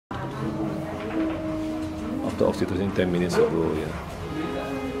after oxytocin 10 minutes ago. Yeah.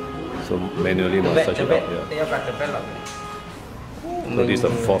 So manually massage it out. Yeah. So this is the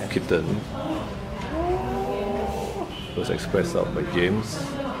 4th kitten. It was expressed out by James,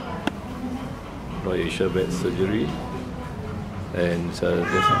 Royal Asia Vet Surgery, and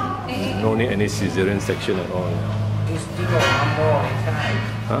there's no need any cesarean section at all. This number inside.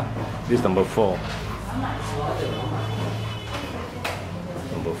 Huh? This is number 4.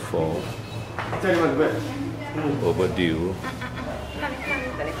 Number 4. Overdue.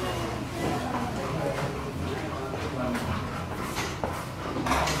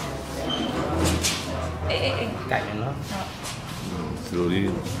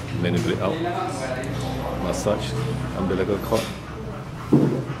 Slowly manipulate out. Massage umbilical cord.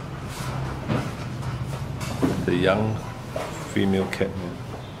 The young female cat.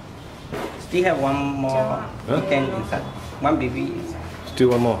 Still have one more kitten inside. One baby inside. Still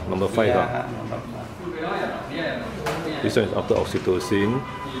one more, number 5. Yeah, This one is after oxytocin,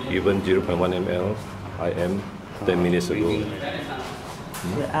 given 0.1 ml IM 10 minutes ago.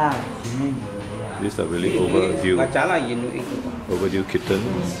 These are really overdue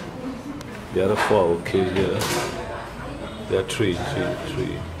kittens. The other 4 are okay here. There are 3.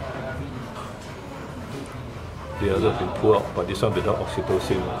 The others have been pulled out, but this one without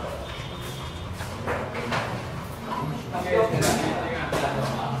oxytocin.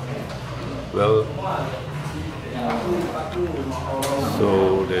 Well, so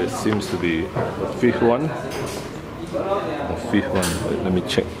there seems to be a 5th one. Wait, let me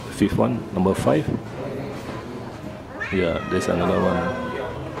check. The 5th one, number 5. Yeah, there's another one.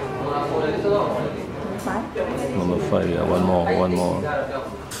 Number 5, yeah, one more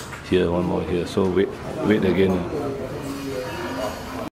here, one more here. So wait again.